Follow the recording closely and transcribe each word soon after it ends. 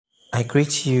I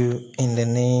greet you in the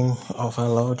name of our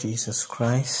Lord Jesus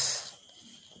Christ.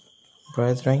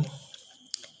 Brethren,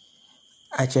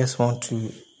 I just want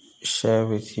to share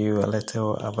with you a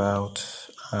little about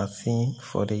our theme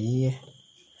for the year.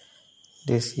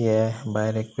 This year, by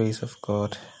the grace of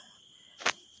God,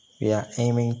 we are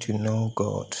aiming to know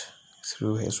God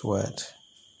through His Word.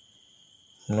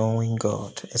 Knowing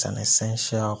God is an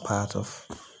essential part of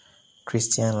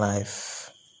Christian life.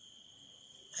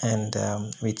 And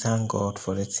we thank God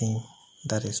for the theme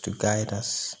that is to guide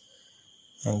us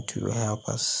and to help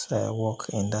us walk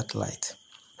in that light.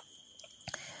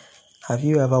 Have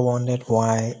you ever wondered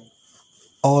why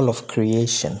all of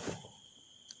creation,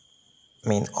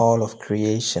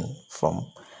 from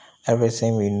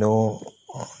everything we know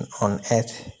on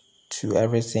earth to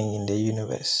everything in the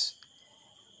universe,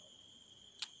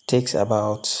 takes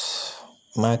about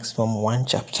maximum one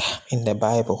chapter in the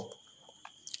Bible?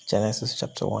 Genesis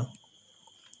chapter 1.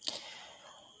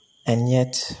 And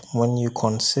yet, when you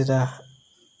consider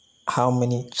how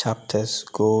many chapters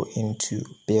go into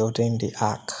building the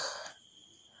ark,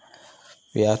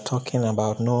 we are talking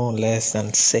about no less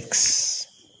than six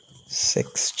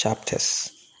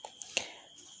chapters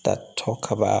that talk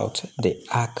about the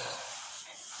ark,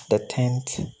 the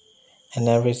tent, and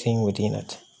everything within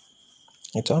it.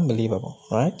 It's unbelievable,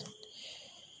 right?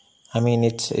 I mean,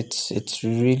 it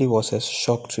really was a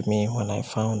shock to me when I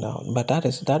found out. But that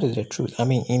is the truth. I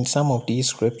mean, in some of these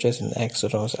scriptures in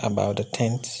Exodus about the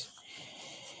tent,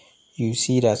 you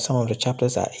see that some of the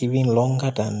chapters are even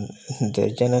longer than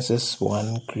the Genesis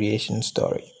 1 creation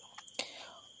story.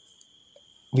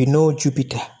 We know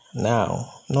Jupiter now,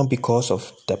 not because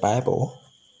of the Bible,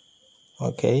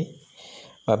 okay,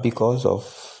 but because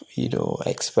of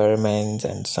experiments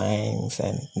and science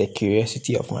and the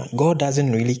curiosity of man. God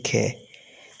doesn't really care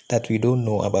that we don't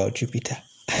know about Jupiter.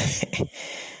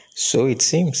 So it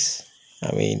seems.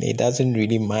 I mean, He doesn't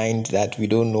really mind that we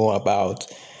don't know about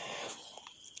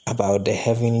the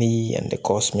heavenly and the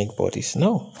cosmic bodies.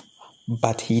 No.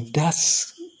 But He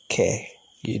does care,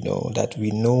 that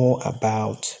we know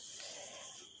about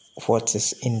what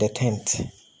is in the tent.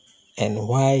 And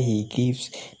why He gives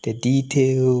the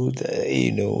detailed,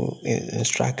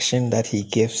 instruction that He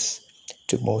gives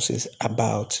to Moses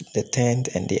about the tent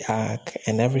and the ark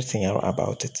and everything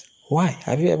about it. Why?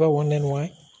 Have you ever wondered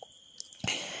why?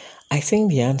 I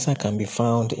think the answer can be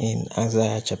found in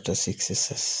Isaiah chapter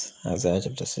 66. Isaiah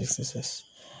chapter 66.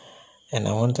 And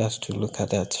I want us to look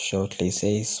at that shortly. It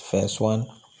says, verse 1,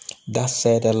 "Thus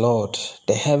said the Lord,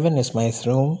 the heaven is my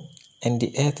throne, and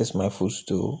the earth is my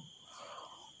footstool.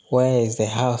 Where is the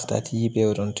house that ye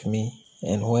build unto me?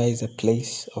 And where is the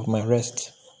place of my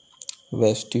rest?"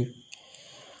 Verse 2.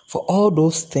 "For all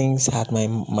those things had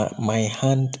my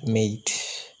hand made,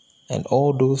 and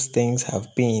all those things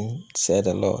have been, said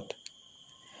the Lord.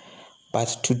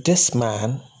 But to this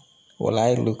man will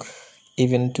I look,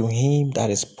 even to him that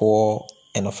is poor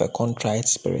and of a contrite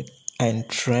spirit, and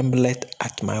trembleth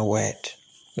at my word."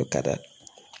 Look at that.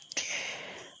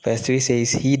 Verse 3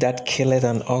 says, "He that killeth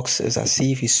an ox is as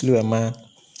if he slew a man.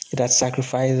 He that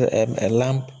sacrificeth a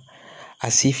lamb,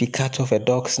 as if he cut off a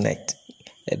dog's neck.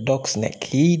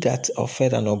 He that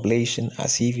offered an oblation,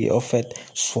 as if he offered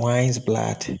swine's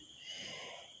blood.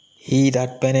 He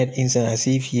that burneth incense, as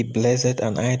if he blessed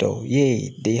an idol.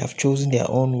 Yea, they have chosen their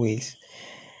own ways,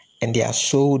 and they are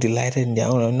so delighted in their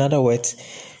own." In other words,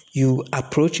 you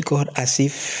approach God as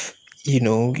if,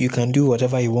 you can do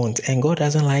whatever you want, and God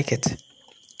doesn't like it.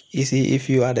 You see, if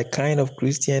you are the kind of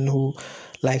Christian who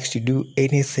likes to do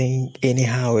anything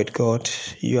anyhow with God,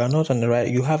 you are not on the right.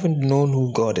 You haven't known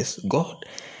who God is. God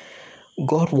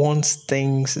wants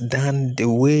things done the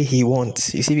way He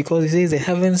wants. You see, because He says the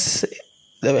heaven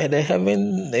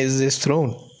is His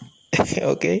throne.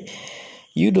 Okay,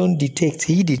 you don't dictate;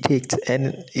 He dictates,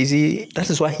 and you see that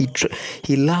is why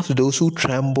He loves those who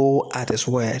tremble at His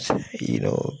word.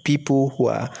 People who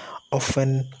are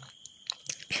often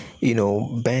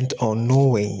bent on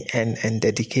knowing and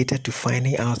dedicated to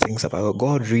finding out things about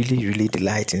God. God really, really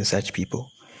delights in such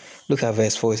people. Look at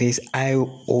verse 4. It says, "I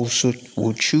also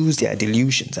will choose their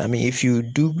delusions." I mean, if you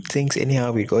do things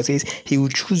anyhow with God, it says He will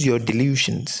choose your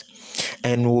delusions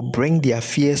and will bring their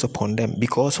fears upon them.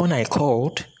 Because when I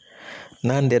called,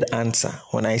 none did answer.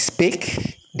 When I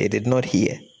spake, they did not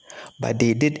hear. But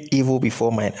they did evil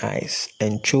before mine eyes,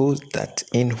 and chose that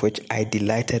in which I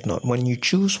delighted not. When you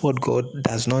choose what God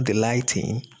does not delight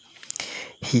in,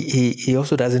 He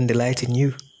also doesn't delight in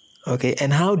you. Okay,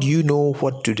 and how do you know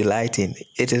what to delight in?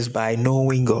 It is by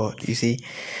knowing God, you see.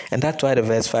 And that's why the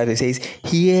verse 5, it says,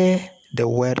 "Hear the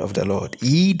word of the Lord,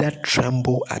 ye that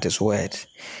tremble at His word,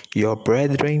 your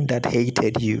brethren that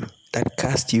hated you, that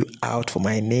cast you out for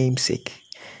my name's sake,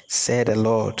 said the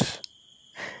Lord.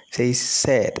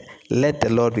 Said, let the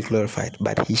Lord be glorified,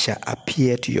 but he shall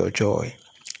appear to your joy,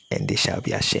 and they shall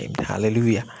be ashamed.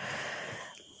 Hallelujah.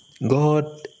 God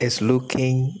is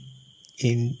looking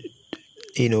in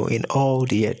all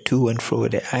the earth, to and fro.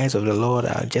 The eyes of the Lord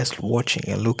are just watching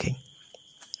and looking.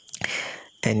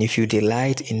 And if you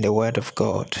delight in the word of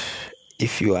God,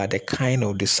 if you are the kind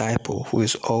of disciple who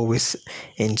is always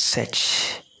in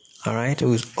search, all right,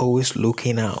 who is always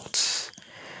looking out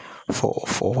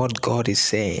for what God is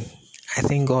saying, I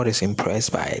think God is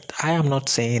impressed by it. I am not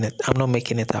saying it. I'm not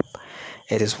making it up.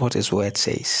 It is what His word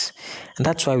says. And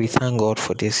that's why we thank God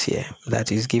for this year, that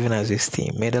He's given us this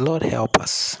theme. May the Lord help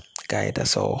us, guide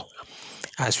us all,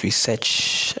 as we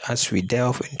search, as we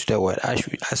delve into the word,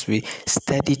 as we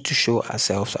study to show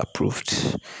ourselves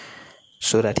approved,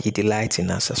 so that He delights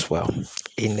in us as well.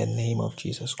 In the name of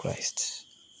Jesus Christ.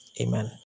 Amen.